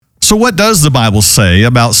So what does the Bible say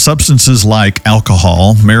about substances like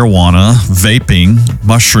alcohol, marijuana, vaping,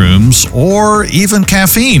 mushrooms, or even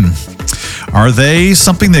caffeine? Are they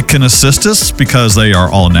something that can assist us because they are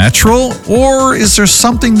all natural? Or is there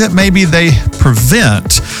something that maybe they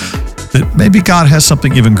prevent, that maybe God has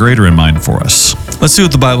something even greater in mind for us? Let's see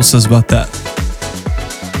what the Bible says about that.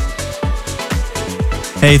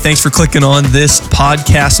 Hey, thanks for clicking on this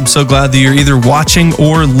podcast. I'm so glad that you're either watching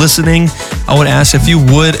or listening. I would ask if you're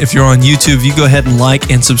on YouTube, you go ahead and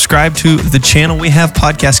like and subscribe to the channel. We have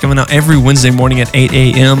podcasts coming out every Wednesday morning at 8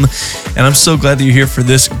 a.m. And I'm so glad that you're here for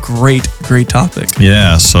this great topic.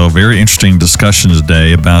 Yeah, so very interesting discussion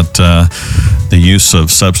today about the use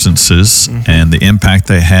of substances and the impact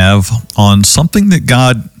they have on something that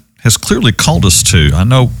God has clearly called us to. I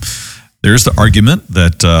know there's the argument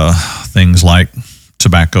that things like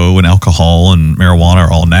tobacco and alcohol and marijuana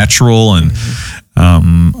are all natural and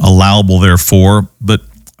allowable, therefore. But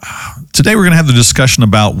today we're going to have the discussion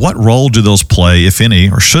about what role do those play, if any,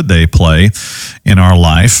 or should they play in our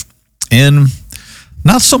life. And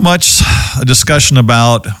not so much a discussion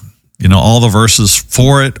about, all the verses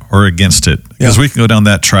for it or against it. Because we can go down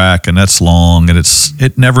that track and that's long and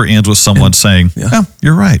it never ends with someone saying, yeah,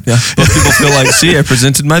 you're right. Yeah. Most people feel like, see, I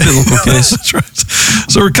presented my biblical case. That's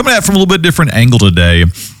right. So we're coming at it from a little bit different angle today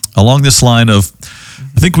along this line of,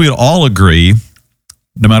 I think we all agree,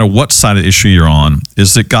 no matter what side of the issue you're on,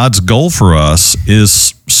 is that God's goal for us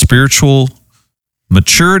is spiritual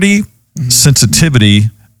maturity, sensitivity,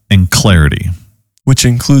 and clarity. Which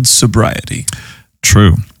includes sobriety.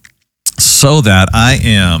 True. So that I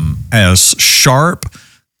am as sharp,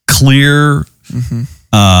 clear,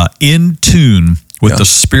 in tune with the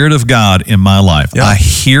Spirit of God in my life. I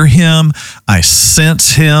hear Him. I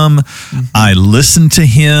sense Him. I listen to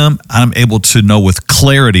Him. I'm able to know with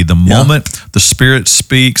clarity the moment the Spirit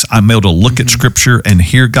speaks. I'm able to look at Scripture and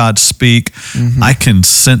hear God speak. I can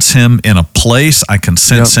sense Him in a place. I can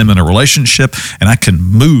sense Him in a relationship, and I can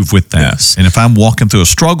move with that. Yes. And if I'm walking through a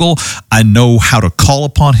struggle, I know how to call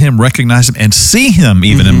upon Him, recognize Him, and see Him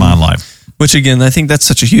even in my life. Which, again, I think that's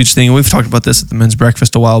such a huge thing. We've talked about this at the men's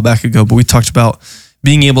breakfast a while back ago, but we talked about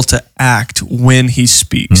being able to act when He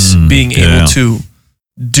speaks, being able to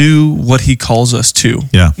do what He calls us to.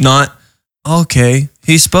 Yeah. Not, okay,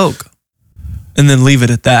 He spoke, and then leave it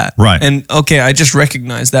at that. Right. And, okay, I just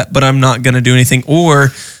recognize that, but I'm not going to do anything. Or,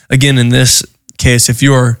 again, in this case, if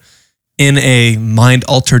you're in a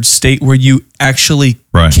mind-altered state where you actually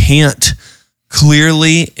can't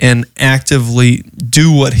clearly and actively do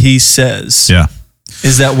what He says. Yeah.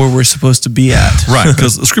 Is that where we're supposed to be at? Right,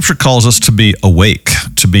 because the Scripture calls us to be awake,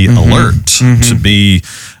 to be alert, to be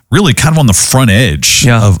really kind of on the front edge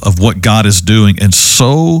of what God is doing, and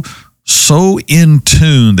so in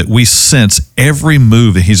tune that we sense every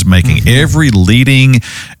move that He's making, every leading,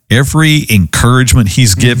 every encouragement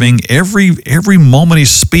He's giving, every moment He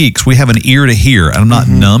speaks, we have an ear to hear. And I'm not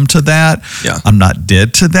numb to that. Yeah. I'm not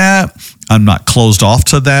dead to that. I'm not closed off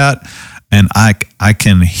to that. And I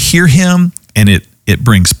can hear Him, and it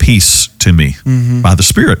brings peace to me by the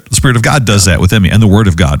Spirit. The Spirit of God does that within me, and the Word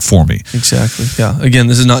of God for me. Exactly. Yeah. Again,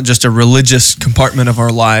 this is not just a religious compartment of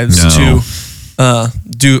our lives to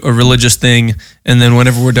do a religious thing, and then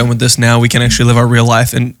whenever we're done with this, now we can actually live our real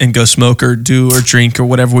life and go smoke or do or drink or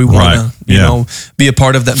whatever we want to, be a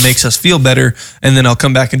part of that makes us feel better. And then I'll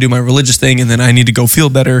come back and do my religious thing, and then I need to go feel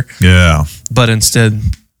better. Yeah. But instead,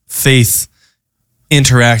 faith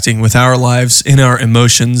interacting with our lives, in our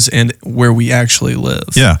emotions, and where we actually live.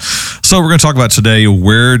 Yeah. So we're going to talk about today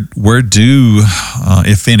where do,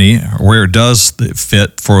 if any, where does it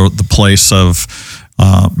fit for the place of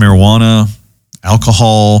marijuana,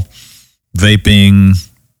 alcohol, vaping,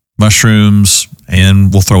 mushrooms,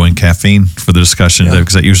 and we'll throw in caffeine for the discussion today,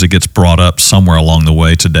 because that usually gets brought up somewhere along the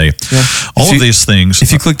way today. Yeah. All of these things.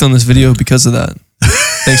 If you clicked on this video because of that,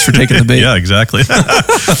 thanks for taking the bait. Yeah, exactly.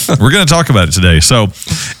 We're going to talk about it today. So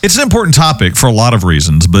it's an important topic for a lot of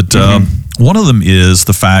reasons, but one of them is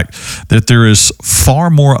the fact that there is far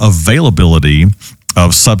more availability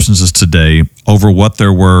of substances today over what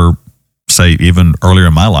there were, say, even earlier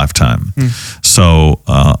in my lifetime. So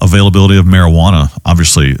availability of marijuana,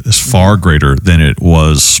 obviously, is far greater than it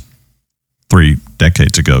was 3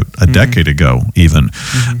 decades ago, a decade ago even.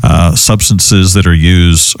 Substances that are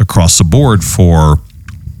used across the board for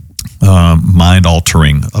mind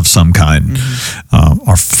altering of some kind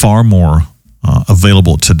are far more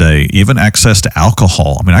available today. Even access to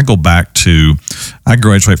alcohol. I mean, I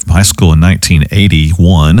graduated from high school in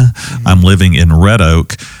 1981. I'm living in Red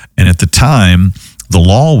Oak, and at the time, the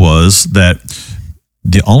law was that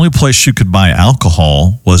the only place you could buy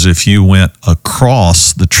alcohol was if you went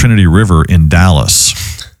across the Trinity River in Dallas.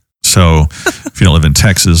 So if you don't live in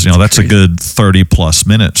Texas, that's a good 30 plus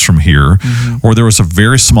minutes from here. Or there was a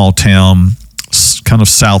very small town kind of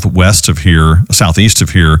southeast of here,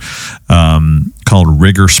 called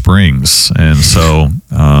Rigger Springs. And so,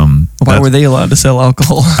 why were they allowed to sell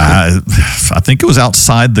alcohol? I think it was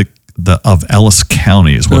outside of Ellis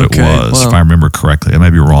County is what it was, if I remember correctly. I may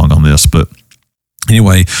be wrong on this, but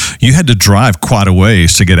anyway, you had to drive quite a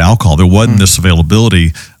ways to get alcohol. There wasn't this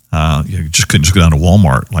availability. You just couldn't go down to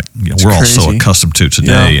Walmart like we're all so accustomed to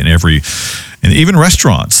today. And even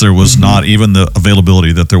restaurants, there was not even the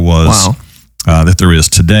availability that there was. That there is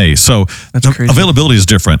today. So availability is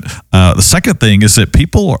different. The second thing is that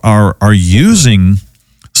people are using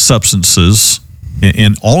substances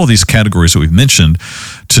in all of these categories that we've mentioned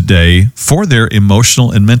today for their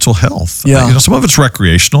emotional and mental health. Some of it's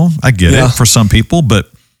recreational. I get it for some people,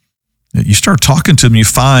 but you start talking to them, you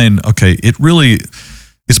find,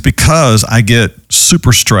 it's because I get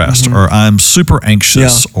super stressed or I'm super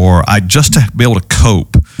anxious or I just to be able to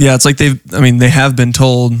cope. Yeah, it's like they have been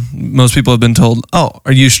told, most people have been told, oh,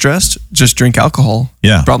 are you stressed? Just drink alcohol.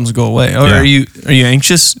 Yeah. Problems go away. Or are you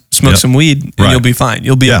anxious? Smoke some weed and you'll be fine.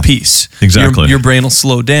 You'll be at peace. Exactly. Your brain will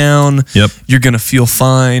slow down. You're going to feel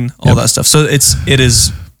fine, all that stuff. So it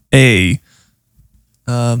is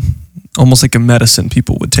almost like a medicine.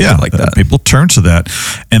 People would take it like that. People turn to that.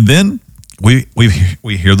 And then we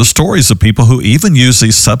hear the stories of people who even use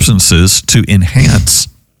these substances to enhance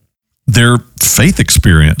their faith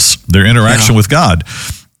experience, their interaction with God.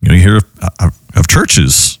 You hear of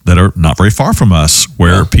churches that are not very far from us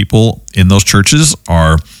where people in those churches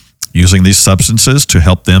are using these substances to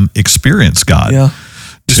help them experience God. Yeah.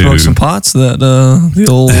 Smoke some pots that the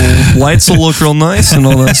old lights will look real nice and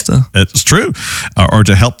all that stuff. It's true. Or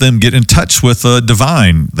to help them get in touch with the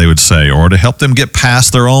divine, they would say, or to help them get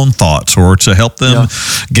past their own thoughts, or to help them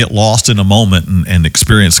get lost in a moment and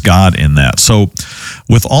experience God in that. So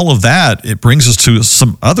with all of that, it brings us to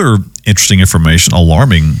some other interesting information,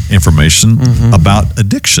 alarming information about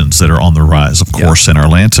addictions that are on the rise, of course, in our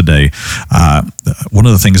land today. One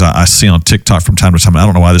of the things I see on TikTok from time to time, I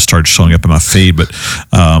don't know why this started showing up in my feed, but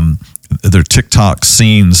there are TikTok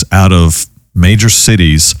scenes out of major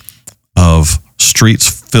cities of streets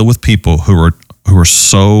filled with people who are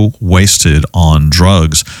so wasted on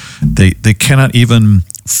drugs, they cannot even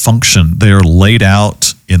function. They are laid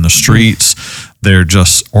out in the streets. They're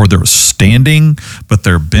standing, but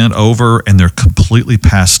they're bent over and they're completely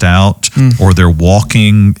passed out, or they're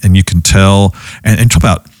walking and you can tell. And talk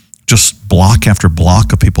about just block after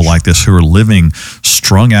block of people like this who are living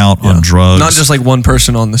strung out on drugs. Not just like one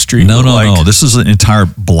person on the street. No. This is an entire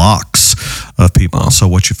blocks of people. Wow. So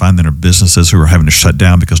what you find then are businesses who are having to shut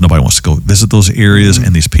down because nobody wants to go visit those areas,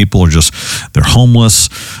 and these people are they're homeless,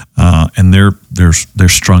 and they're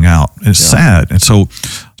strung out. And it's sad. And so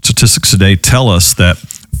statistics today tell us that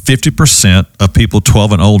 50% of people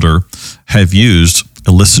 12 and older have used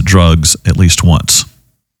illicit drugs at least once.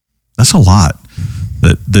 That's a lot.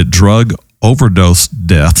 That drug overdose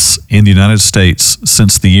deaths in the United States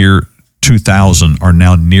since the year 2000 are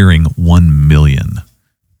now nearing 1 million.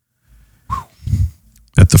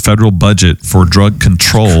 That the federal budget for drug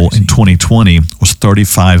control in 2020 was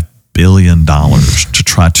 $35 billion to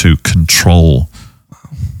try to control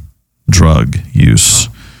drug use.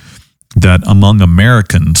 That among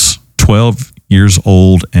Americans 12 years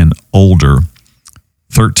old and older,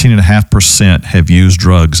 13.5% have used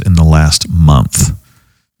drugs in the last month.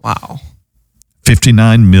 Wow.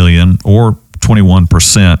 59 million, or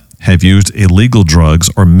 21%, have used illegal drugs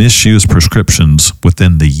or misused prescriptions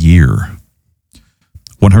within the year.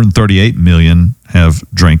 138 million have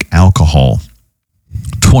drank alcohol.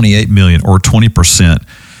 28 million, or 20%,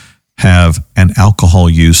 have an alcohol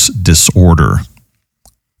use disorder.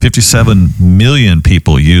 57 million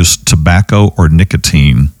people use tobacco or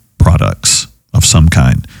nicotine products of some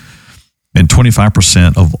kind. And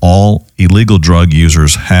 25% of all illegal drug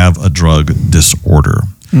users have a drug disorder.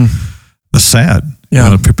 That's sad.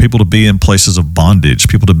 Yeah. For people to be in places of bondage,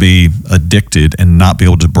 people to be addicted and not be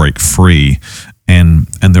able to break free, and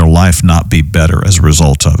their life not be better as a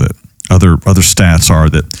result of it. Other stats are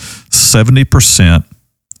that 70%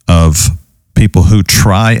 of people who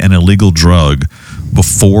try an illegal drug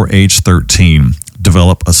before age 13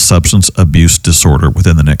 develop a substance abuse disorder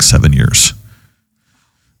within the next 7 years.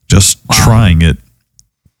 Just trying it,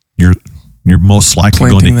 you're most likely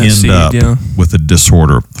going to end up with a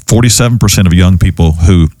disorder. 47% of young people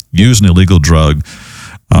who use an illegal drug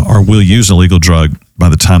or will use an illegal drug by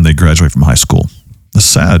the time they graduate from high school. That's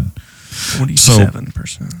sad.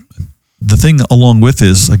 47%. The thing along with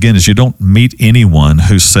is you don't meet anyone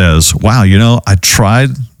who says, wow, I tried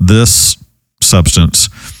this substance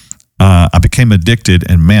became addicted,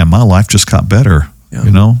 and man, my life just got better. Yeah.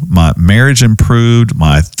 You know, my marriage improved,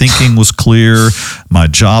 my thinking was clear, my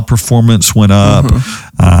job performance went up,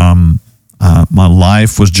 my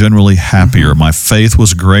life was generally happier, my faith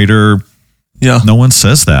was greater. Yeah. No one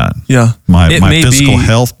says that. Yeah. My physical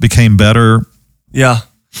health became better. Yeah.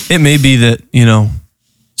 It may be that, you know,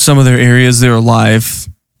 some of their areas of their life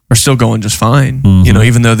are still going just fine, you know,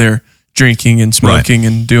 even though they're drinking and smoking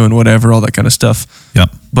and doing whatever, all that kind of stuff. Yep.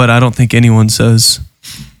 But I don't think anyone says,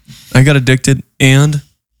 I got addicted and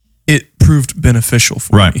it proved beneficial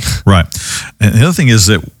for me. Right. And the other thing is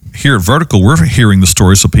that here at Vertical, we're hearing the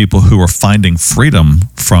stories of people who are finding freedom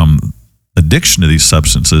from addiction to these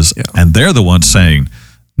substances, and they're the ones saying,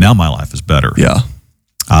 now my life is better. Yeah.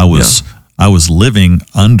 I was living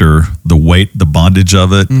under the weight, the bondage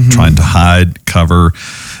of it, trying to hide, cover,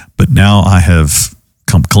 but now I have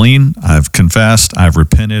come clean, I've confessed, I've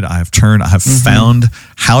repented, I've turned, I've found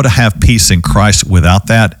how to have peace in Christ without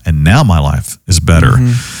that, and now my life is better.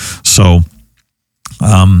 So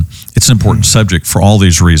it's an important subject for all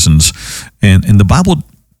these reasons, and the Bible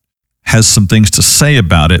has some things to say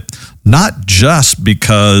about it, not just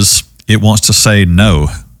because it wants to say no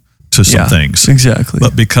to some things. Exactly.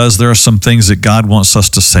 But because there are some things that God wants us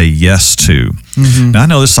to say yes to. Now, I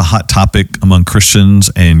know this is a hot topic among Christians,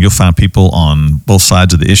 and you'll find people on both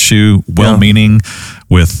sides of the issue, well-meaning,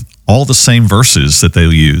 with all the same verses that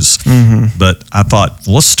they'll use. But I thought,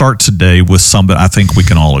 let's start today with some that I think we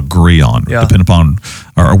can all agree on, depending upon,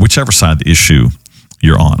 or whichever side of the issue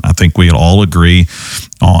you're on. I think we can all agree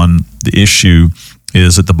on the issue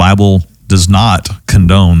is that the Bible does not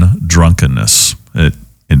condone drunkenness. It,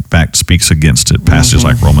 in fact, speaks against it. Passages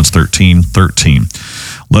like Romans 13:13.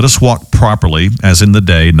 Let us walk properly as in the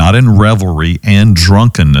day, not in revelry and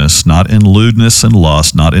drunkenness, not in lewdness and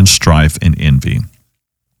lust, not in strife and envy.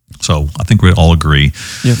 So I think we all agree.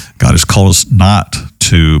 God has called us not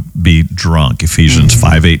to be drunk. Ephesians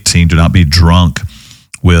 5:18, do not be drunk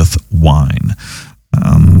with wine.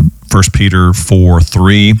 1 Peter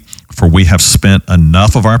 4:3, for we have spent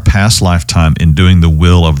enough of our past lifetime in doing the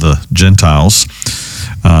will of the Gentiles,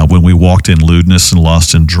 when we walked in lewdness and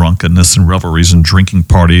lust and drunkenness and revelries and drinking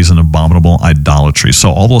parties and abominable idolatry.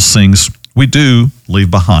 So all those things we do leave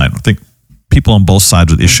behind. I think people on both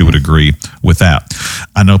sides of the issue would agree with that.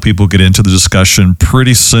 I know people get into the discussion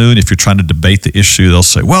pretty soon. If you're trying to debate the issue, they'll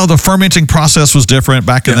say, well, the fermenting process was different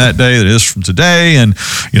back in that day than it is from today. And,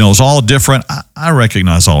 you know, it's all different. I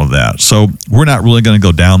recognize all of that. So we're not really going to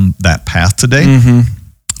go down that path today.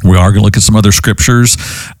 We are going to look at some other scriptures,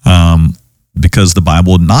 because the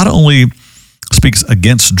Bible not only speaks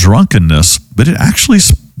against drunkenness, but it actually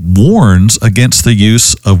warns against the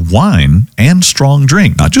use of wine and strong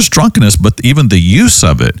drink. Not just drunkenness, but even the use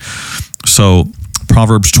of it. So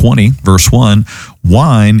Proverbs 20, verse 1,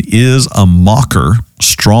 wine is a mocker,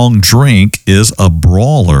 strong drink is a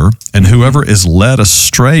brawler, and whoever is led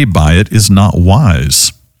astray by it is not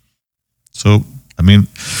wise. So, I mean,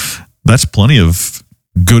 that's plenty of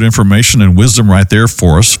good information and wisdom right there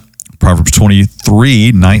for us. Proverbs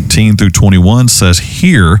 23:19 through 21 says,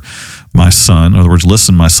 hear, my son, in other words,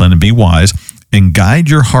 listen, my son, and be wise, and guide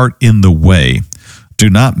your heart in the way. Do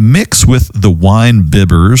not mix with the wine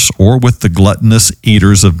bibbers or with the gluttonous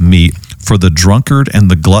eaters of meat, for the drunkard and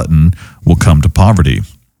the glutton will come to poverty.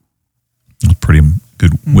 Pretty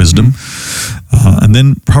good wisdom. And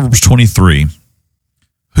then Proverbs 23.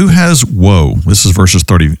 Who has woe? This is verses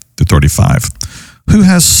 30 to 35. Who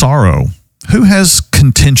has sorrow? Who has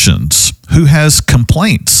contentions? Who has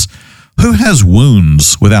complaints? Who has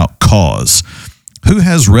wounds without cause? Who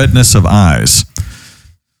has redness of eyes?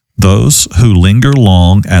 Those who linger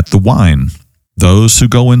long at the wine, those who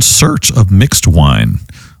go in search of mixed wine.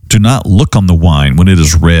 Do not look on the wine when it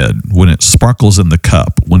is red, when it sparkles in the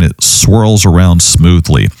cup, when it swirls around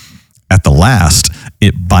smoothly. At the last,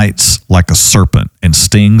 it bites like a serpent and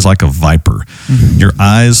stings like a viper. Your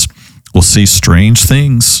eyes will see strange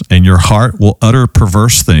things, and your heart will utter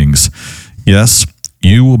perverse things. Yes,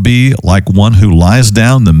 you will be like one who lies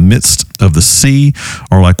down in the midst of the sea,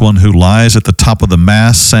 or like one who lies at the top of the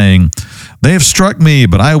mast, saying, they have struck me,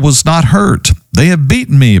 but I was not hurt. They have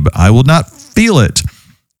beaten me, but I will not feel it.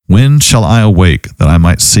 When shall I awake that I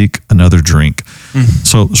might seek another drink?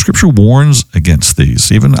 So the scripture warns against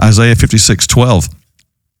these. Even Isaiah 56:12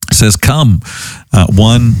 says, come.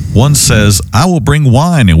 One says, I will bring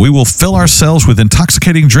wine and we will fill ourselves with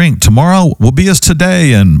intoxicating drink. Tomorrow will be as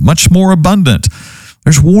today and much more abundant.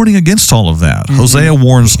 There's warning against all of that. Hosea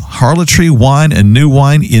warns harlotry, wine, and new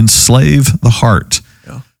wine enslave the heart.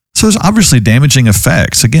 So there's obviously damaging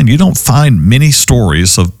effects. Again, you don't find many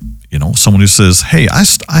stories of, someone who says, hey, I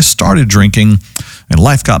started drinking and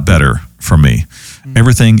life got better for for me.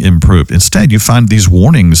 Everything improved. Instead, you find these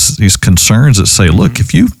warnings, these concerns that say, look,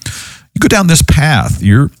 if you go down this path,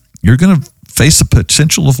 you're going to face the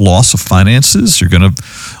potential of loss of finances. You're going to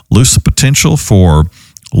lose the potential for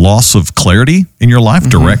loss of clarity in your life,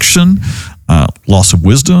 direction, loss of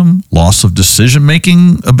wisdom, loss of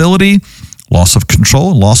decision-making ability, loss of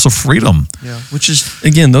control, and loss of freedom. Yeah, which is,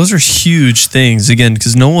 again, those are huge things, again,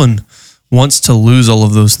 because no one wants to lose all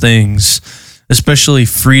of those things, especially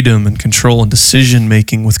freedom and control and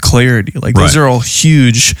decision-making with clarity. Like, those are all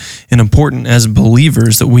huge and important as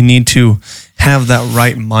believers, that we need to have that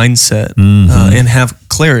right mindset and have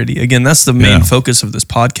clarity. Again, that's the main focus of this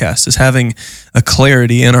podcast, is having a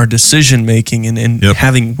clarity in our decision-making and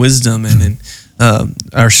having wisdom and in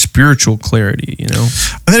our spiritual clarity, you know?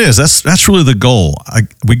 And it is. That's really the goal.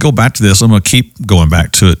 We go back to this. I'm going to keep going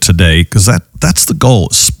back to it today, because that's the goal,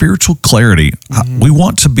 spiritual clarity. We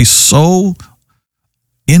want to be so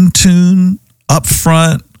in tune,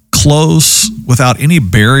 upfront, close, without any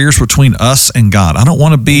barriers between us and God. I don't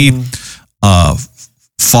want to be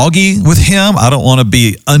foggy with him. I don't want to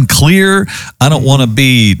be unclear. I don't want to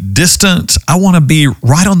be distant. I want to be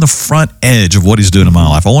right on the front edge of what he's doing in my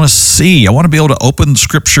life. I want to see. I want to be able to open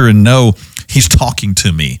scripture and know he's talking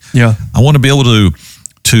to me. Yeah. I want to be able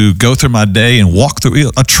to go through my day and walk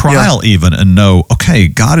through a trial even and know, okay,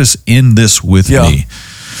 God is in this with me.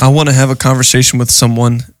 I want to have a conversation with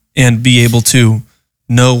someone and be able to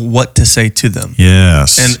know what to say to them.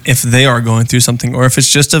 Yes. And if they are going through something, or if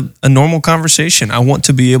it's just a normal conversation, I want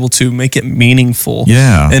to be able to make it meaningful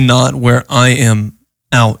and not where I am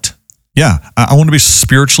out. Yeah. I want to be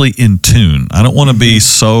spiritually in tune. I don't want to be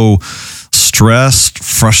so stressed,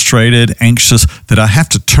 frustrated, anxious that I have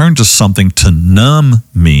to turn to something to numb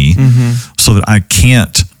me so that I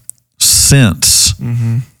can't sense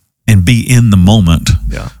and be in the moment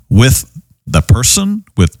with the person,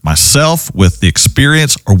 with myself, with the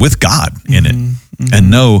experience, or with God in it, and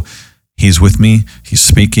know he's with me, he's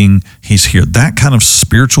speaking, he's here. That kind of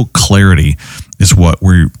spiritual clarity is what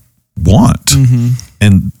we want.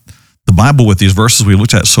 And the Bible, with these verses we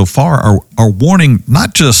looked at so far, are warning,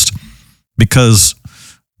 not just because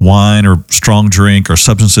wine or strong drink or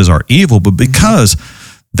substances are evil, but because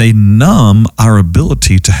they numb our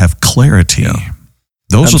ability to have clarity.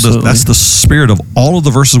 That's the spirit of all of the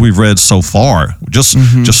verses we've read so far, just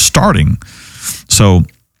starting. So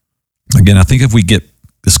again, I think if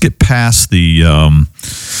let's get past the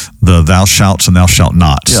thou shalt and thou shalt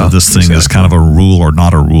not. So this thing is kind of a rule or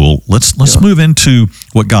not a rule. Let's move into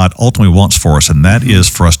what God ultimately wants for us, and that is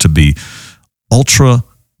for us to be ultra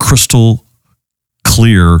crystal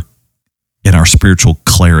clear in our spiritual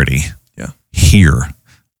clarity. Hear,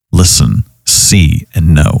 listen, see,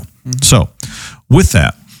 and know. So with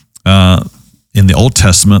that, in the Old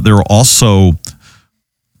Testament, there were also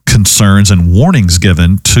concerns and warnings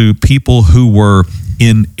given to people who were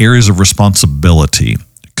in areas of responsibility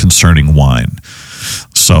concerning wine.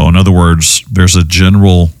 So in other words, there's a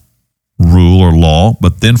general rule or law,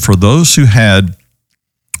 but then for those who had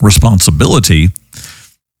responsibility,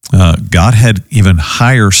 God had even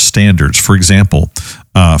higher standards. For example,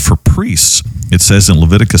 for priests, it says in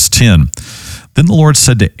Leviticus 10, then the Lord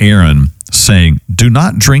said to Aaron, saying, do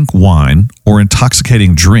not drink wine or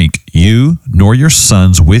intoxicating drink, you nor your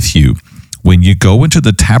sons with you, when you go into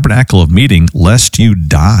the tabernacle of meeting, lest you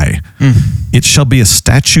die. It shall be a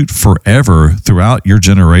statute forever throughout your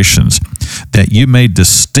generations, that you may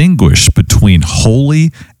distinguish between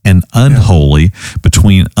holy and unholy,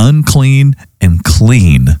 between unclean and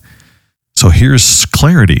clean. So here's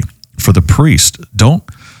clarity for the priest.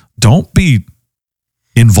 Don't be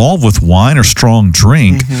involved with wine or strong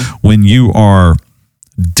drink when you are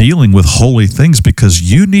dealing with holy things, because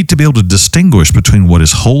you need to be able to distinguish between what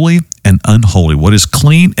is holy and unholy, what is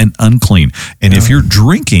clean and unclean. And if you're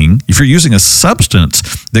drinking, if you're using a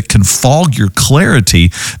substance that can fog your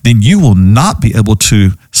clarity, then you will not be able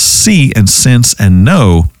to see and sense and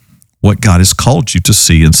know what God has called you to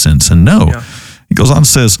see and sense and know. He goes on and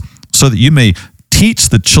says, so that you may teach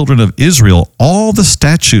the children of Israel all the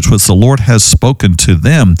statutes which the Lord has spoken to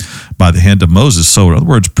them by the hand of Moses. So in other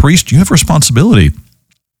words, priest, you have responsibility.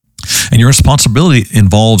 And your responsibility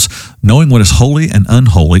involves knowing what is holy and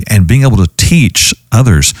unholy and being able to teach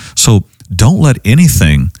others. So don't let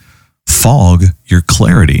anything fog your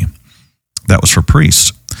clarity. That was for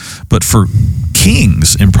priests. But for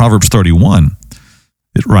kings, in Proverbs 31,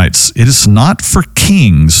 it writes, it is not for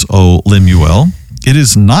kings, O Lemuel, it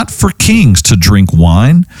is not for kings to drink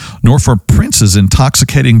wine, nor for princes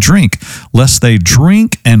intoxicating drink, lest they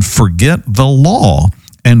drink and forget the law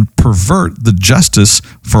and pervert the justice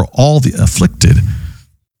for all the afflicted.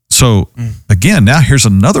 So again, now here's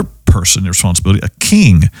another person, responsibility, a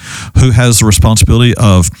king, who has the responsibility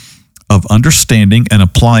of understanding and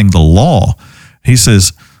applying the law. He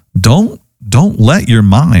says, don't let your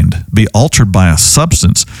mind be altered by a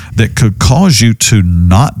substance that could cause you to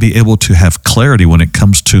not be able to have clarity when it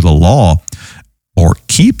comes to the law, or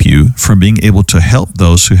keep you from being able to help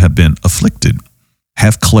those who have been afflicted.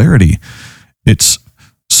 Have clarity. It's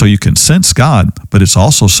so you can sense God, but it's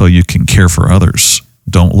also so you can care for others.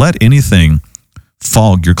 Don't let anything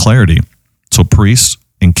fog your clarity. So priests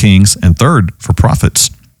and kings, and third, for prophets.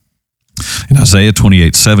 In Isaiah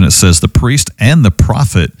 28:7, it says, the priest and the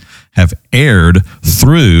prophet have erred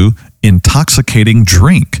through intoxicating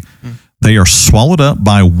drink. They are swallowed up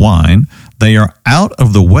by wine. They are out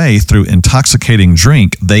of the way through intoxicating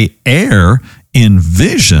drink. They err in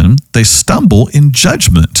vision. They stumble in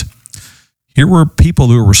judgment. Here were people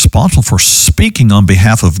who were responsible for speaking on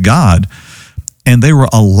behalf of God, and they were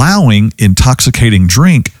allowing intoxicating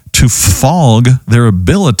drink to fog their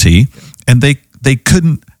ability, and they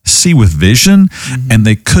couldn't see with vision, and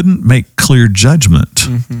they couldn't make clear judgment.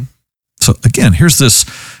 So again, here's this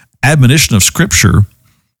admonition of Scripture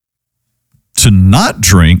to not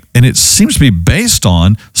drink, and it seems to be based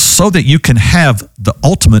on so that you can have the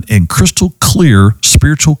ultimate and crystal clear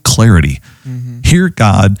spiritual clarity. Hear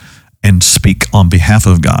God and speak on behalf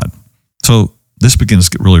of God. So this begins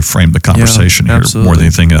to really frame the conversation here more than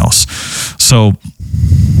anything else. So,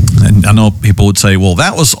 and I know people would say, well,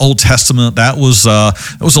 that was Old Testament. That was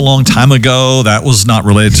a long time ago. That was not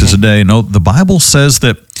related to today. No, the Bible says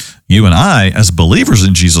that you and I, as believers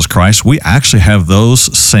in Jesus Christ, we actually have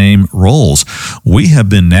those same roles. We have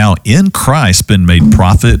been now in Christ, been made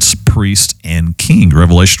prophets, priests, and king.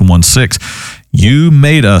 Revelation 1:6. You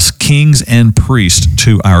made us kings and priests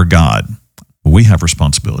to our God. We have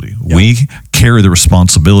responsibility. Yep. We carry the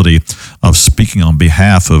responsibility of speaking on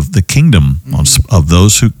behalf of the kingdom, of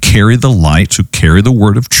those who carry the light, who carry the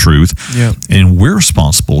word of truth. Yep. And we're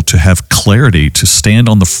responsible to have clarity, to stand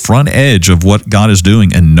on the front edge of what God is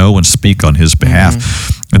doing and know and speak on his behalf.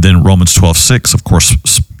 And then Romans 12:6, of course,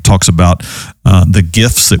 talks about the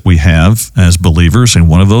gifts that we have as believers. And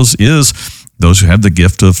one of those is those who have the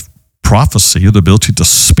gift of prophecy, or the ability to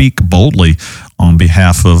speak boldly on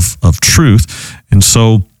behalf of truth. And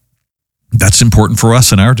so that's important for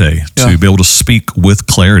us in our day, to be able to speak with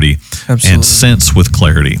clarity and sense with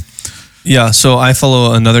clarity. Yeah, so I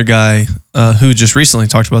follow another guy who just recently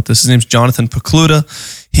talked about this. His name's Jonathan Pokluda.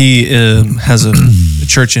 He has a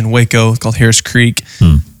church in Waco called Harris Creek.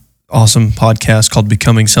 Awesome podcast called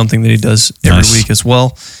Becoming Something that he does every week as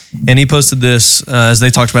well. And he posted this as they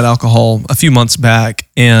talked about alcohol a few months back.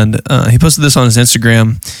 And he posted this on his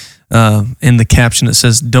Instagram. In the caption, it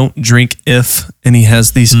says, "Don't drink if," and he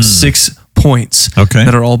has these 6 points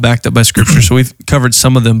that are all backed up by Scripture. So we've covered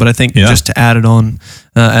some of them, but I think just to add it on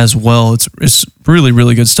as well, it's really,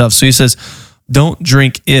 really good stuff. So he says, don't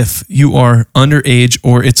drink if you are underage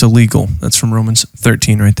or it's illegal. That's from Romans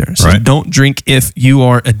 13 right there. So don't drink if you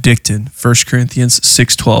are addicted. 1 Corinthians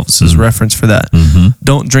 6:12. This is reference for that.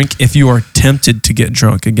 Don't drink if you are tempted to get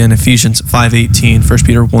drunk. Again, Ephesians 5:18, 1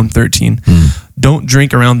 Peter 1:13. Don't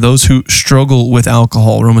drink around those who struggle with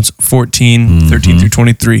alcohol. Romans 14:13 through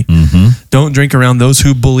 23. Don't drink around those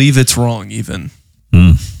who believe it's wrong even.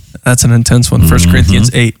 That's an intense one. 1 Corinthians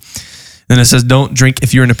 8. Then it says, don't drink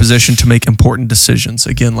if you're in a position to make important decisions.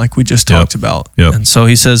 Again, like we just talked about. And so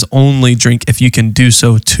he says, only drink if you can do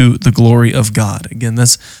so to the glory of God. Again,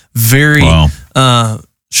 that's very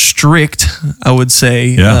strict, I would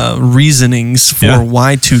say, reasonings for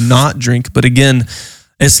why to not drink. But again,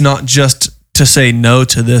 it's not just to say no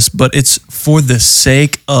to this, but it's for the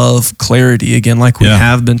sake of clarity. Again, like we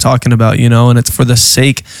have been talking about, and it's for the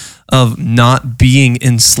sake of not being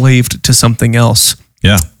enslaved to something else.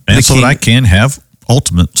 And so that I can have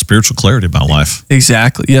ultimate spiritual clarity about life.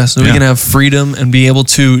 Exactly. So we can have freedom and be able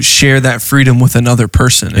to share that freedom with another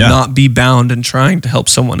person and not be bound and trying to help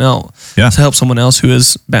someone else. To help someone else who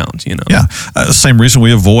is bound, Same reason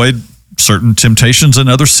we avoid certain temptations and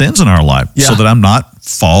other sins in our life, so that I'm not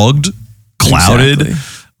fogged, clouded,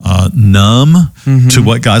 numb to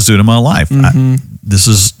what God's doing in my life. This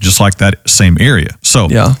is just like that same area. So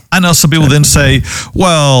I know some people then say,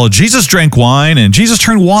 well, Jesus drank wine and Jesus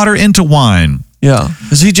turned water into wine.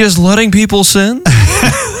 Is he just letting people sin?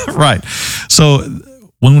 Right. So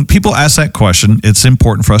when people ask that question, it's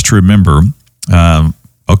important for us to remember,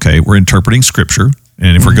 we're interpreting Scripture.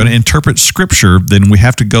 And if we're going to interpret Scripture, then we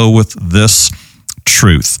have to go with this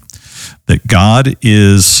truth, that God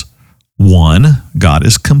is one, God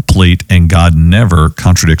is complete, and God never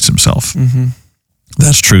contradicts himself.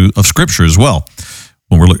 That's true of Scripture as well.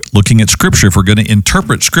 when we're looking at Scripture, if we're going to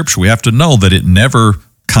interpret Scripture, we have to know that it never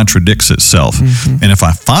contradicts itself. And if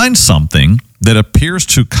I find something that appears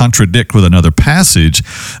to contradict with another passage,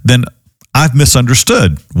 then I've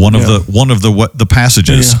misunderstood one of the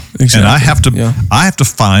passages. Exactly. And I have to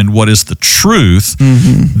find what is the truth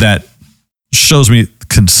that shows me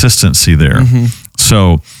consistency there.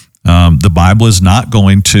 So the Bible is not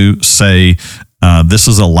going to say this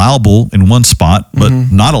is allowable in one spot, but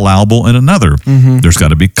not allowable in another. There's got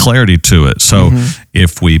to be clarity to it. So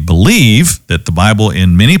if we believe that the Bible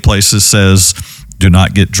in many places says do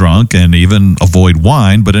not get drunk and even avoid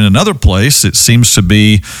wine, but in another place it seems to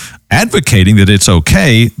be advocating that it's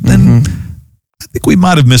okay, then I think we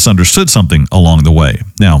might have misunderstood something along the way.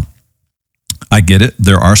 Now, I get it.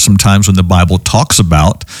 There are some times when the Bible talks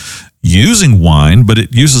about using wine, but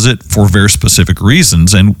it uses it for very specific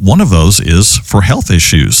reasons, and one of those is for health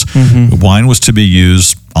issues. Wine was to be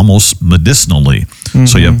used almost medicinally.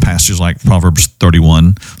 So you have passages like Proverbs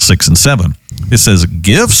 31, 6 and 7. It says,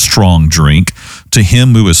 give strong drink to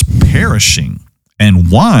him who is perishing,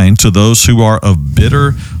 and wine to those who are of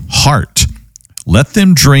bitter heart. Let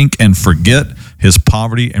them drink and forget his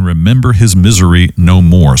poverty and remember his misery no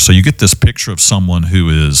more. So you get this picture of someone who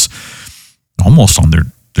is almost on their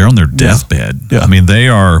deathbed. I mean,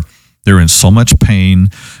 they're in so much pain.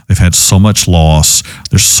 They've had so much loss.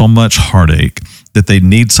 There's so much heartache that they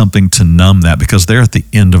need something to numb that, because they're at the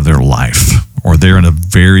end of their life, or they're in a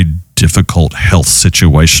very difficult health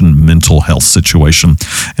situation, mental health situation,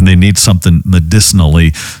 and they need something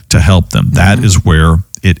medicinally to help them. That is where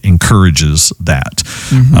it encourages that.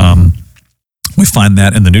 We find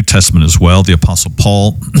that in the New Testament as well. The Apostle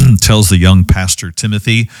Paul tells the young pastor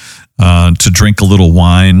Timothy to drink a little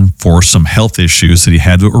wine for some health issues that he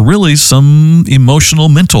had, that were really some emotional,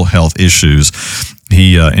 mental health issues.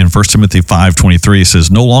 He in 1 Timothy 5:23 says,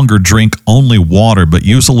 no longer drink only water, but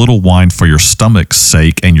use a little wine for your stomach's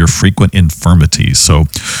sake and your frequent infirmities. So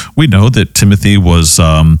we know that Timothy was,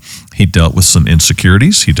 he dealt with some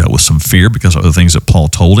insecurities. He dealt with some fear because of the things that Paul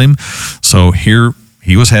told him. So here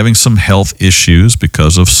he was having some health issues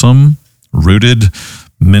because of some rooted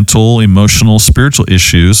mental, emotional, spiritual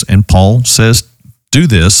issues. And Paul says, do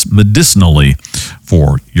this medicinally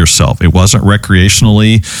for yourself. It wasn't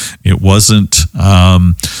recreationally. It wasn't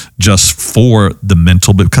just for the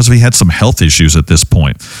mental, but because he had some health issues at this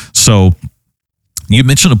point. So you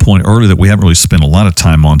mentioned a point earlier that we haven't really spent a lot of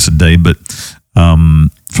time on today, but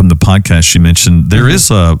from the podcast you mentioned, there is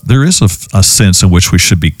a sense in which we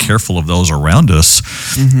should be careful of those around us,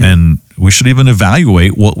 and we should even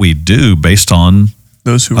evaluate what we do based on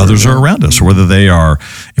those who others are around us, or whether they are,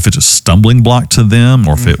 if it's a stumbling block to them,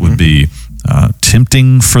 or if it would be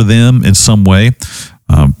tempting for them in some way.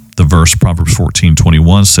 The verse Proverbs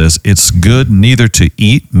 14:21 says, it's good neither to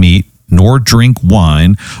eat meat nor drink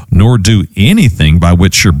wine, nor do anything by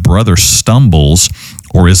which your brother stumbles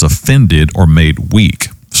or is offended or made weak.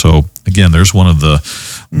 So again, there's one of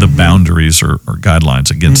the boundaries or guidelines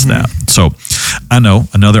against that. So I know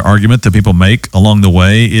another argument that people make along the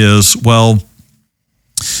way is, well,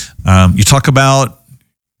 you talk about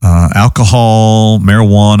alcohol,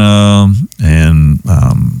 marijuana, and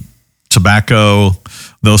tobacco,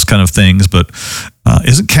 those kind of things, but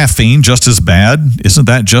isn't caffeine just as bad? Isn't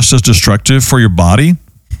that just as destructive for your body?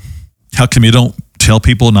 How come you don't tell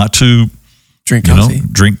people not to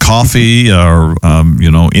drink coffee or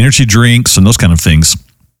energy drinks and those kind of things?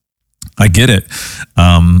 I get it.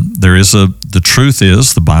 The truth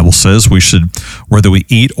is, the Bible says we should, whether we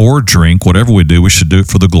eat or drink, whatever we do, we should do it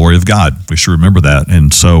for the glory of God. We should remember that.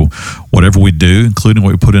 And so whatever we do, including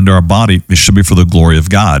what we put into our body, it should be for the glory of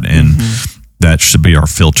God. And that should be our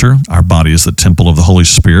filter. Our body is the temple of the Holy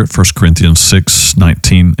Spirit. 1 Corinthians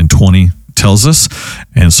 6:19 and 20 tells us.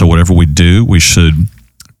 And so whatever we do, we should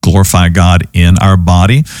glorify God in our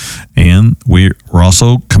body. And we're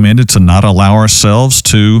also commanded to not allow ourselves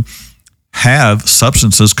to have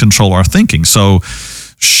substances control our thinking. So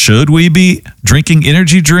should we be drinking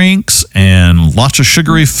energy drinks and lots of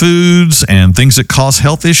sugary foods and things that cause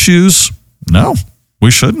health issues? No,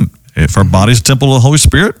 we shouldn't. If our body's a temple of the Holy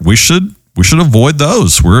Spirit, we should avoid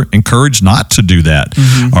those. We're encouraged not to do that.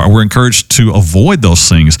 Or we're encouraged to avoid those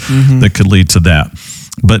things that could lead to that.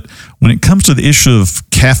 But when it comes to the issue of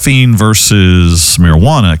caffeine versus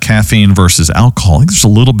marijuana, caffeine versus alcohol, I think there's a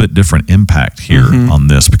little bit different impact here on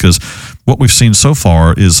this, because what we've seen so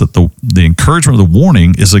far is that the encouragement or the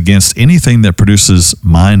warning is against anything that produces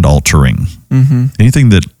mind altering, anything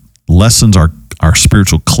that lessens our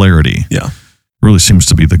spiritual clarity. Really seems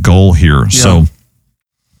to be the goal here. So,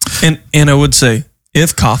 and I would say,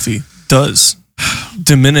 if coffee does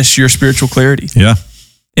diminish your spiritual clarity,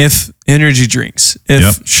 if energy drinks,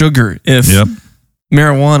 if sugar, if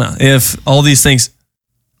marijuana, if all these things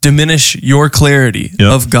diminish your clarity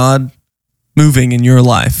of God moving in your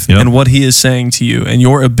life and what he is saying to you and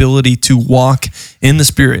your ability to walk in the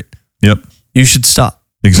Spirit, you should stop.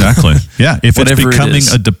 Exactly. Yeah. If it's becoming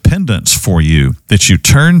a dependence for you that you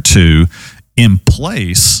turn to in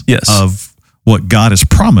place of what God has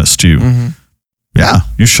promised you,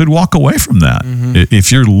 you should walk away from that.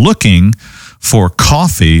 If you're looking for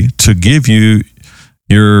coffee to give you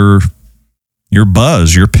your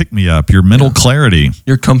buzz, your pick-me-up, your mental clarity,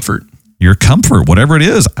 your comfort, whatever it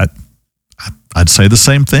is, I'd say the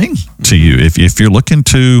same thing to you. If you're looking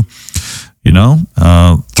to,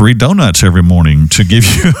 3 donuts every morning to give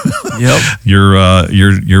you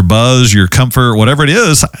your buzz, your comfort, whatever it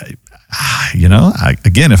is,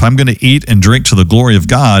 again, if I'm going to eat and drink to the glory of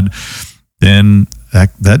God, then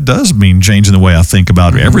that does mean changing the way I think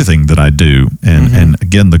about everything that I do. And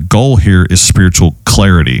again, the goal here is spiritual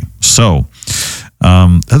clarity. So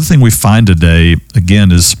the other thing we find today,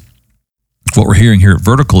 again, is what we're hearing here at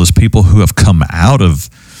Vertical is people who have come out of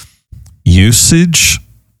usage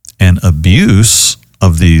and abuse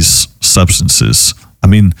of these substances. I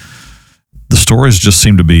mean, the stories just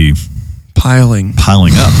seem to be piling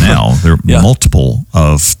up now. There are multiple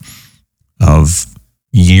of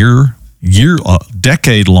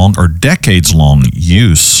decades long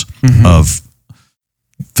use of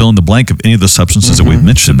fill in the blank of any of the substances that we've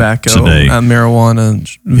mentioned today. Marijuana,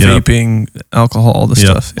 vaping, alcohol, all this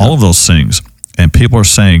stuff. All of those things. And people are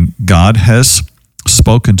saying, God has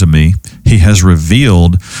spoken to me. He has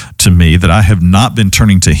revealed to me that I have not been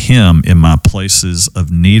turning to him in my places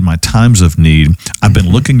of need, my times of need. I've been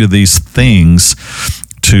looking to these things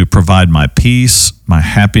to provide my peace, my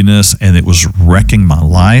happiness, and it was wrecking my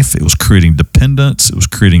life. It was creating dependence. It was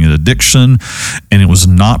creating an addiction, and it was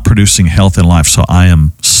not producing health in life. So I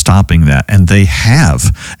am stopping that. And they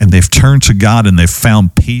have, and they've turned to God, and they've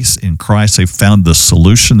found peace in Christ. They've found the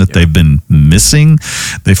solution that they've been missing.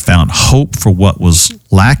 They found hope for what was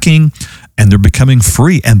lacking, and they're becoming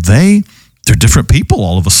free. And they're different people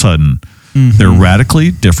all of a sudden. They're radically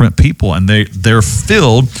different people, and they're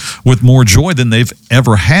filled with more joy than they've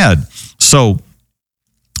ever had. So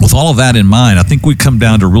with all of that in mind, I think we come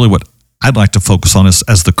down to really what I'd like to focus on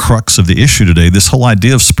as the crux of the issue today, this whole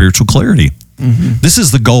idea of spiritual clarity. This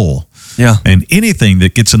is the goal. Yeah. And anything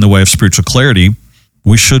that gets in the way of spiritual clarity,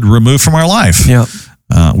 we should remove from our life. Yeah.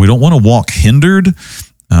 We don't want to walk hindered. We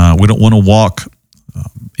don't want to walk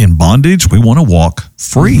in bondage. We want to walk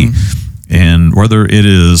free. And whether it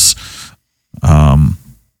is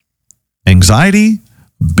anxiety,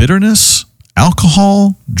 bitterness,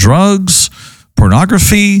 alcohol, drugs,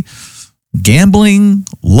 pornography, gambling,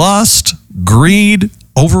 lust, greed,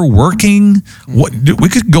 overworking, we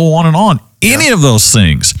could go on and on. Any of those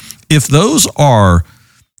things, if those are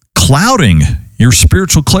clouding your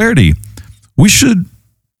spiritual clarity, we should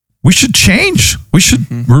change. We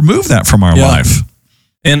should remove that from our life.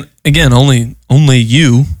 And again, only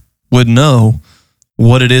you would know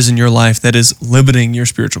what it is in your life that is limiting your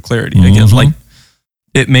spiritual clarity. Again, like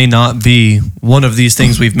it may not be one of these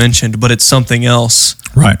things we've mentioned, but it's something else.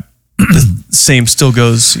 Right. The same still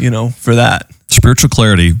goes, for that. Spiritual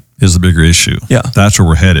clarity is the bigger issue. Yeah. That's where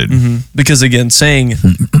we're headed. Because again, saying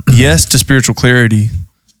yes to spiritual clarity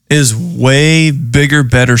is way bigger,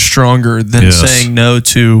 better, stronger than saying no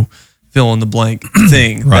to fill in the blank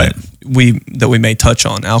thing that we may touch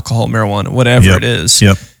on, alcohol, marijuana, whatever it is.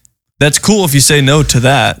 That's cool if you say no to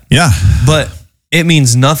that. Yeah. But it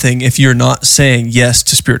means nothing if you're not saying yes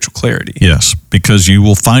to spiritual clarity. Yes, because you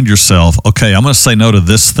will find yourself, okay, I'm going to say no to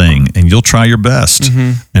this thing, and you'll try your best.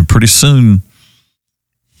 And pretty soon,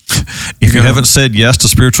 if you haven't said yes to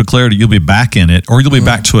spiritual clarity, you'll be back in it, or you'll be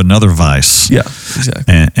back to another vice. Yeah,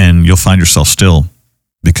 exactly. And you'll find yourself still,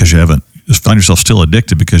 because you'll find yourself still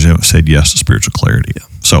addicted because you haven't said yes to spiritual clarity. Yeah.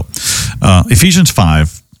 So Ephesians 5,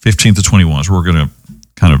 15 to 21 is where we're going to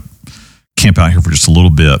kind of camp out here for just a little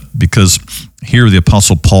bit, because here the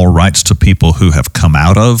Apostle Paul writes to people who have come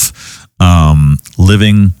out of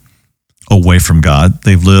living away from God.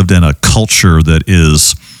 They've lived in a culture that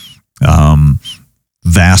is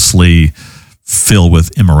vastly filled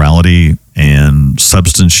with immorality and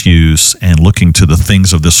substance use and looking to the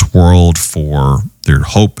things of this world for their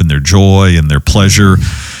hope and their joy and their pleasure.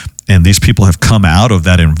 And these people have come out of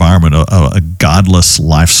that environment, a godless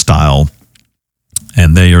lifestyle,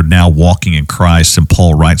 and they are now walking in Christ. And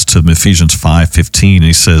Paul writes to them, Ephesians 5:15, and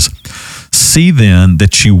he says, "See then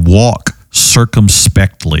that you walk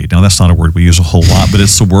circumspectly." Now, that's not a word we use a whole lot, but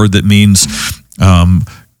it's a word that means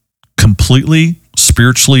completely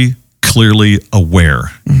spiritually clearly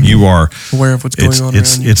aware. You are aware of what's going on around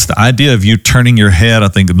you. It's the idea of you turning your head. I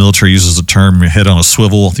think the military uses the term your head on a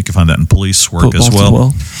swivel. I think you find that in police work as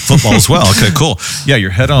well. Football as well. Okay, cool. Yeah,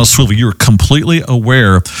 your head on a swivel. You're completely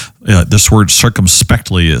aware. This word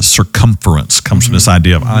circumspectly is circumference, comes from this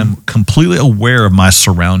idea of I'm completely aware of my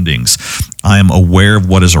surroundings. I am aware of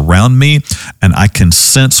what is around me, and I can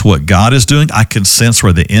sense what God is doing. I can sense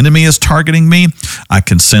where the enemy is targeting me. I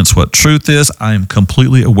can sense what truth is. I am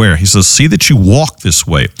completely aware. He says, see that you walk this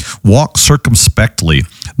way. Walk circumspectly,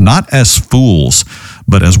 not as fools,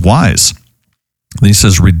 but as wise. Then he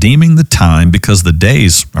says, redeeming the time because the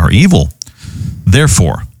days are evil.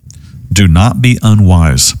 Therefore, do not be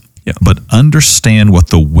unwise, but understand what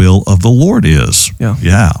the will of the Lord is.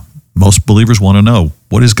 Yeah. Most believers want to know,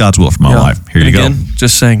 what is God's will for my life? Here you go.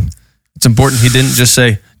 Just saying, it's important. He didn't just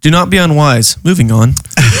say, do not be unwise. Moving on.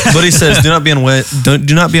 But he says, do not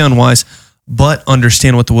be unwise, but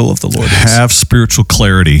understand what the will of the Lord is. Have spiritual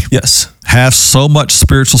clarity. Yes. Have so much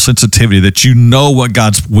spiritual sensitivity that you know what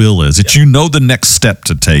God's will is, that you know the next step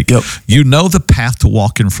to take. You know the path to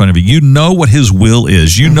walk in front of you. You know what his will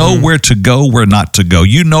is. You know where to go, where not to go.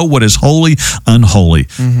 You know what is holy, unholy.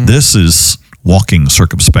 This is walking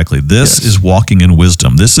circumspectly. This is walking in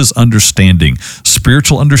wisdom. This is understanding,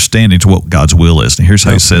 spiritual understanding to what God's will is. And here's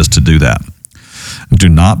how he says to do that. Do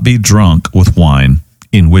not be drunk with wine,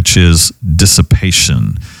 in which is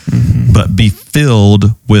dissipation, but be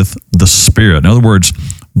filled with the Spirit. In other words,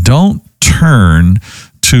 don't turn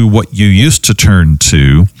to what you used to turn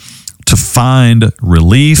to find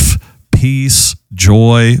relief, peace,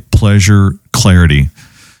 joy, pleasure, clarity,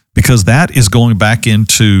 because that is going back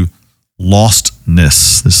into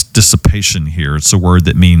lostness, this dissipation here. It's a word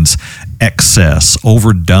that means excess,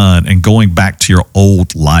 overdone, and going back to your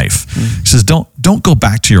old life. He says, don't go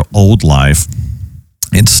back to your old life.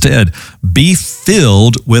 Instead, be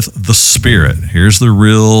filled with the Spirit. Here's the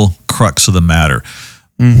real crux of the matter.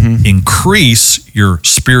 Increase your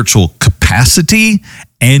spiritual capacity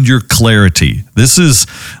and your clarity. This is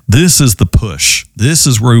the push. This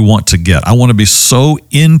is where we want to get. I want to be so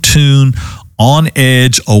in tune, on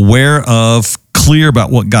edge, aware of, clear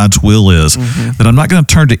about what God's will is, that I'm not going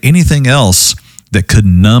to turn to anything else that could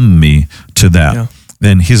numb me to that.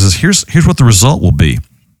 Then he says, here's what the result will be.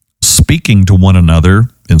 Speaking to one another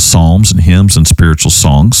in psalms and hymns and spiritual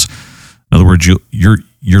songs. In other words,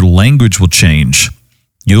 your language will change.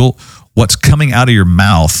 What's coming out of your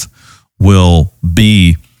mouth will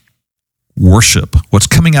be worship. What's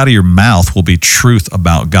coming out of your mouth will be truth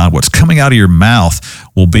about God. What's coming out of your mouth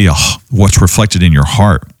will be what's reflected in your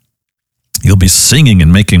heart. You'll be singing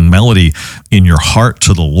and making melody in your heart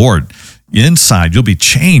to the Lord. Inside, you'll be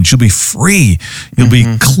changed. You'll be free. You'll be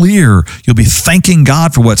clear. You'll be thanking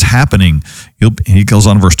God for what's happening. He goes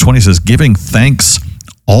on in verse 20, he says, giving thanks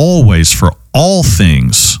always for all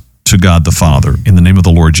things to God the Father in the name of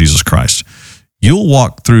the Lord Jesus Christ. You'll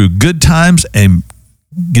walk through good times and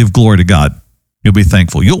give glory to God. You'll be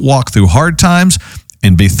thankful. You'll walk through hard times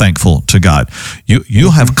and be thankful to God.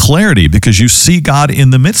 You'll have clarity because you see God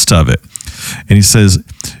in the midst of it. And he says,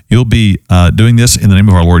 you'll be doing this in the name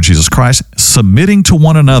of our Lord Jesus Christ, submitting to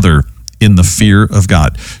one another in the fear of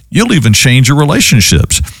God. You'll even change your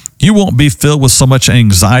relationships. You won't be filled with so much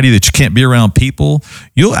anxiety that you can't be around people.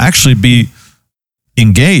 You'll actually be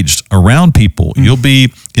engaged around people. You'll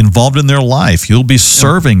be involved in their life. You'll be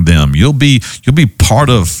serving them. You'll be part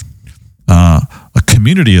of a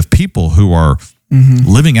community of people who are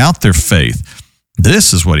living out their faith.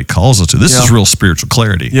 This is what he calls us to. This is real spiritual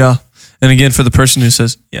clarity. Yeah. And again, for the person who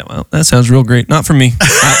says, yeah, well, that sounds real great. Not for me.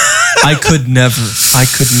 I could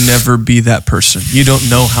never be that person. You don't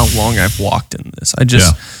know how long I've walked in this. I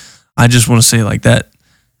just want to say like that.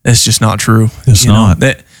 It's just not true. It's not.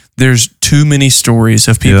 There's too many stories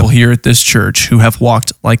of people here at this church who have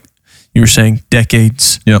walked, like you were saying,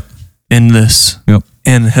 decades in this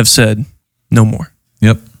and have said, no more.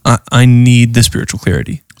 I need the spiritual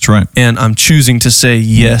clarity. That's right. And I'm choosing to say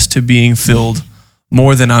yes to being filled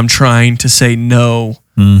more than I'm trying to say no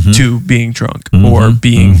to being drunk or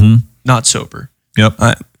being not sober.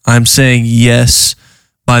 I'm saying yes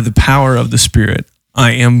by the power of the Spirit.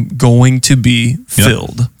 I am going to be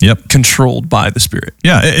filled, controlled by the Spirit.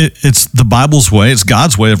 Yeah, it's the Bible's way. It's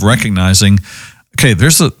God's way of recognizing, okay,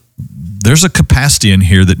 there's a capacity in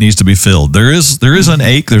here that needs to be filled. There is an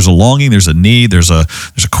ache, there's a longing, there's a need, there's a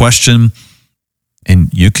question,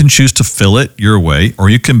 and you can choose to fill it your way, or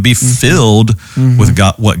you can be filled with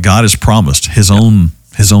God, what God has promised, His own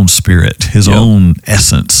Spirit, His own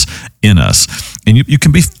essence in us, and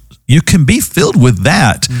you You can be filled with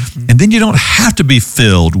that, and then you don't have to be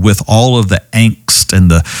filled with all of the angst and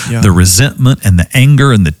the resentment and the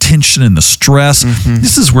anger and the tension and the stress.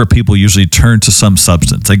 This is where people usually turn to some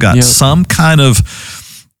substance. They got some kind of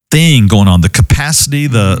thing going on. The capacity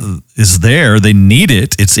is there. They need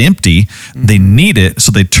it. It's empty. They need it,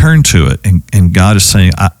 so they turn to it. And God is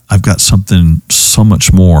saying, I've got something so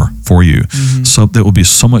much more for you. So that will be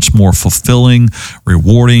so much more fulfilling,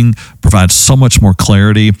 rewarding, provide so much more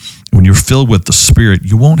clarity. When you're filled with the Spirit,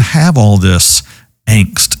 you won't have all this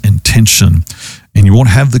angst and tension, and you won't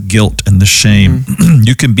have the guilt and the shame.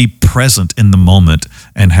 You can be present in the moment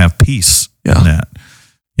and have peace in that.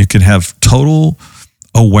 You can have total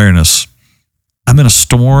awareness. I'm in a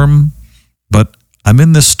storm, but I'm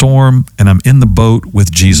in this storm and I'm in the boat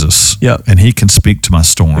with Jesus. And he can speak to my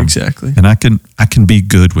storm. Exactly. And I can be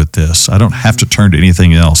good with this. I don't have to turn to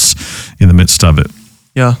anything else in the midst of it.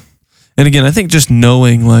 Yeah. And again, I think just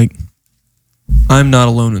knowing like I'm not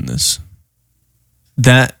alone in this.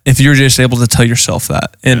 That if you're just able to tell yourself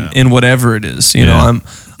that in whatever it is, you know,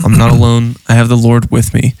 I'm not alone. I have the Lord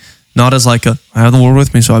with me. Not as like I have the Lord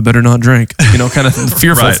with me, so I better not drink, you know, kind of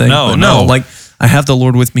fearful thing. No, like I have the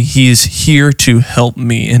Lord with me. He is here to help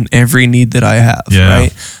me in every need that I have,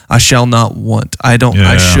 right? I shall not want. I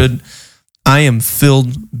am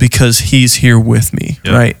filled because he's here with me,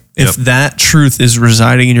 right? If that truth is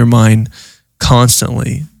residing in your mind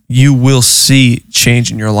constantly, you will see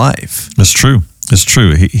change in your life. That's true. It's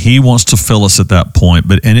true. He wants to fill us at that point,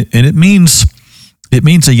 but it means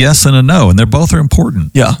a yes and a no, and they're both are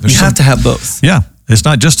important. Yeah, you have to have both. Yeah, it's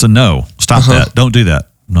not just a no. Stop that. Don't do that.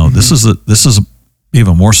 No, this is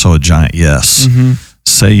even more so a giant yes.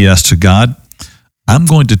 Say yes to God. I'm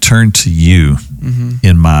going to turn to you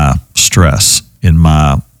in my stress, in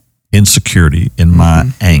my insecurity, in my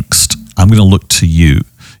angst. I'm going to look to you.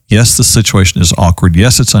 Yes, the situation is awkward.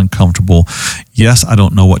 Yes, it's uncomfortable. Yes, I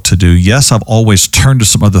don't know what to do. Yes, I've always turned to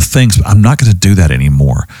some other things, but I'm not going to do that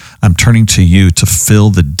anymore. I'm turning to you to fill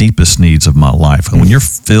the deepest needs of my life. And when you're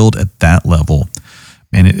filled at that level,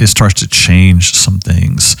 man, it starts to change some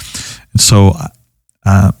things. And so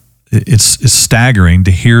it's staggering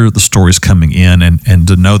to hear the stories coming in and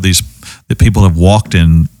to know that people have walked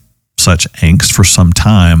in such angst for some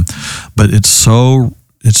time, but it's so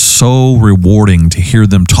rewarding to hear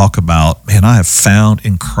them talk about, man, I have found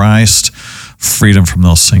in Christ freedom from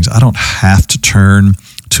those things. I don't have to turn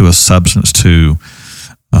to a substance to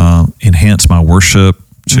enhance my worship,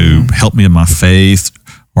 to help me in my faith,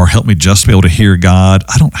 or help me just be able to hear God.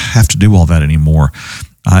 I don't have to do all that anymore.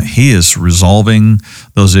 He is resolving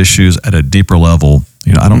those issues at a deeper level.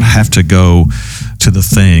 You know, I don't have to go to the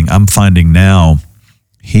thing. I'm finding now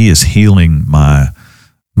he is healing my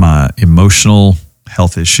emotional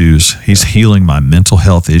health issues. He's healing my mental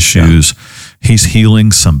health issues. He's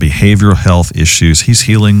healing some behavioral health issues. He's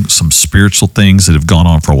healing some spiritual things that have gone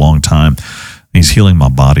on for a long time. He's healing my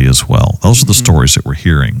body as well. Those are the stories that we're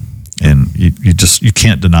hearing. And you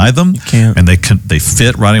can't deny them. You can't. And they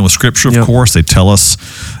fit right in with Scripture, of course. They tell us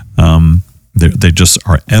they just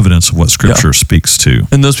are evidence of what Scripture speaks to.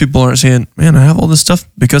 And those people aren't saying, man, I have all this stuff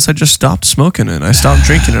because I just stopped smoking and I stopped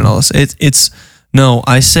drinking and all this. No,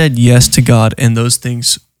 I said yes to God and those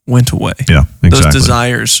things went away. Yeah, exactly. Those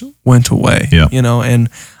desires went away. Yeah. You know, and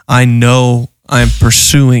I know I'm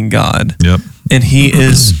pursuing God. Yep. And he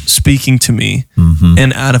is speaking to me.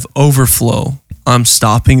 And out of overflow, I'm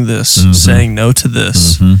stopping this, saying no to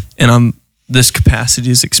this, and this capacity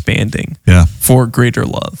is expanding for greater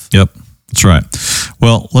love. Yep. That's right.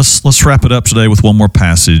 Well, let's wrap it up today with one more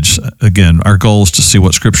passage. Again, our goal is to see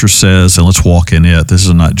what Scripture says, and let's walk in it. This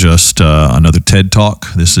is not just another TED Talk.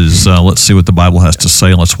 This is let's see what the Bible has to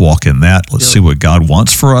say, and let's walk in that. Let's see what God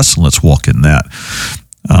wants for us, and let's walk in that.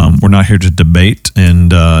 We're not here to debate and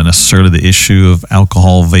necessarily the issue of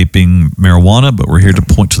alcohol, vaping, marijuana, but we're here to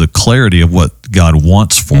point to the clarity of what God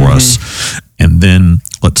wants for us, and then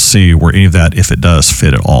let's see where any of that, if it does,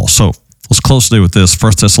 fit at all. So let's close today with this,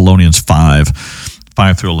 1 Thessalonians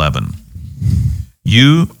 5:5-11.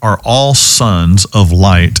 You are all sons of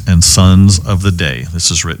light and sons of the day. This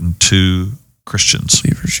is written to Christians.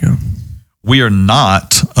 Believers, yeah. We are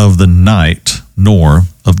not of the night nor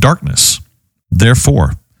of darkness.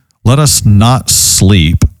 Therefore, let us not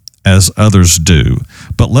sleep as others do,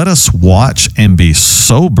 but let us watch and be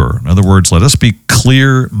sober. In other words, let us be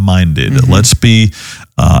clear-minded. Let's be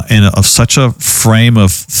of such a frame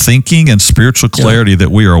of thinking and spiritual clarity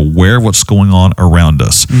that we are aware of what's going on around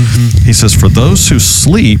us. He says, for those who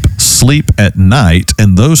sleep at night,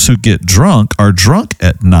 and those who get drunk are drunk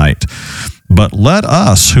at night. But let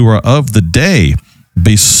us who are of the day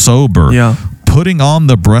be sober, putting on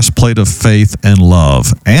the breastplate of faith and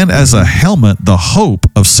love, and as a helmet, the hope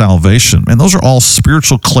of salvation. And those are all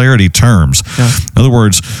spiritual clarity terms. Yeah. In other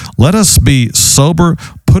words, let us be sober,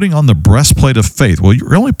 putting on the breastplate of faith. Well,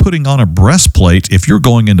 you're only putting on a breastplate if you're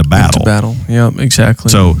going into battle. Yeah, exactly.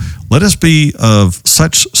 So let us be of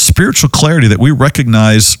such spiritual clarity that we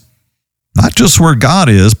recognize not just where God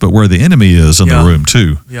is, but where the enemy is in the room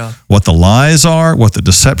too. Yeah. What the lies are, what the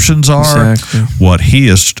deceptions are, what he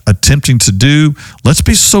is attempting to do. Let's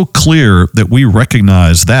be so clear that we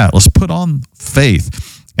recognize that. Let's put on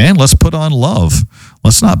faith and let's put on love.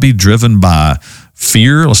 Let's not be driven by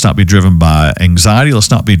fear. Let's not be driven by anxiety.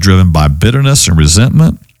 Let's not be driven by bitterness and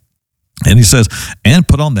resentment. And he says, and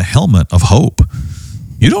put on the helmet of hope.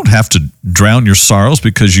 You don't have to drown your sorrows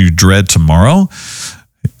because you dread tomorrow.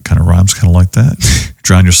 Kind of rhymes kind of like that.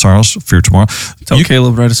 Drown your sorrows, fear tomorrow. Tell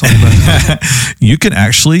Caleb, write a song about it. You can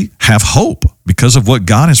actually have hope because of what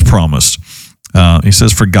God has promised. He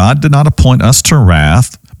says, for God did not appoint us to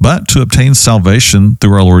wrath, but to obtain salvation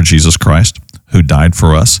through our Lord Jesus Christ, who died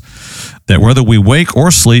for us, that whether we wake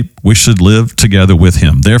or sleep, we should live together with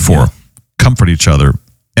him. Therefore, comfort each other,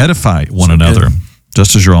 edify one another,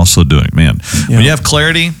 just as you're also doing. Man, when you have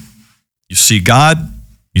clarity, you see God,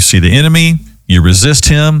 you see the enemy, you resist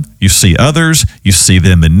him, you see others, you see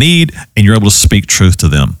them in need, and you're able to speak truth to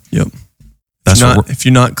them. Yep. That's if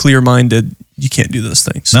you're not clear-minded, you can't do those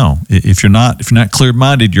things. No, if you're not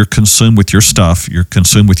clear-minded, you're consumed with your stuff, you're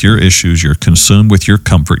consumed with your issues, you're consumed with your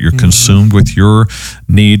comfort, you're consumed with your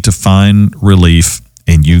need to find relief,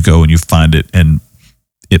 and you go and you find it, and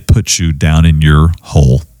it puts you down in your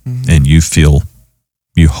hole, and you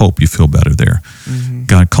hope you feel better there.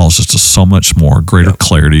 God calls us to so much more, greater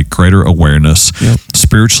clarity, greater awareness,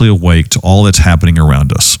 spiritually awake to all that's happening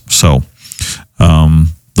around us. So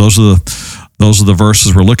those are the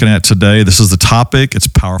verses we're looking at today. This is the topic. It's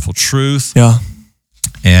powerful truth. Yeah.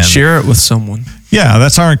 And share it with someone. Yeah,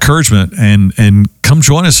 that's our encouragement. And come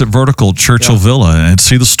join us at Vertical Churchill Villa and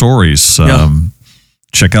see the stories.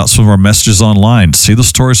 Check out some of our messages online. See the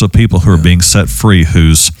stories of people who are being set free,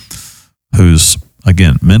 whose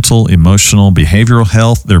again, mental, emotional, behavioral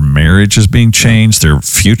health, their marriage is being changed, their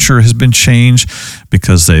future has been changed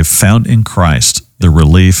because they've found in Christ the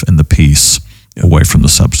relief and the peace away from the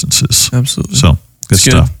substances. Absolutely. So, good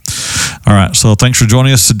stuff. All right, so thanks for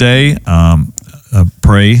joining us today.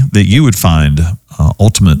 Pray that you would find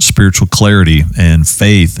ultimate spiritual clarity and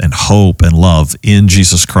faith and hope and love in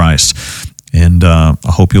Jesus Christ. And I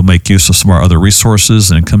hope you'll make use of some of our other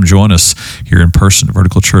resources and come join us here in person at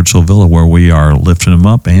Vertical Churchill Villa, where we are lifting him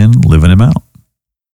up and living him out.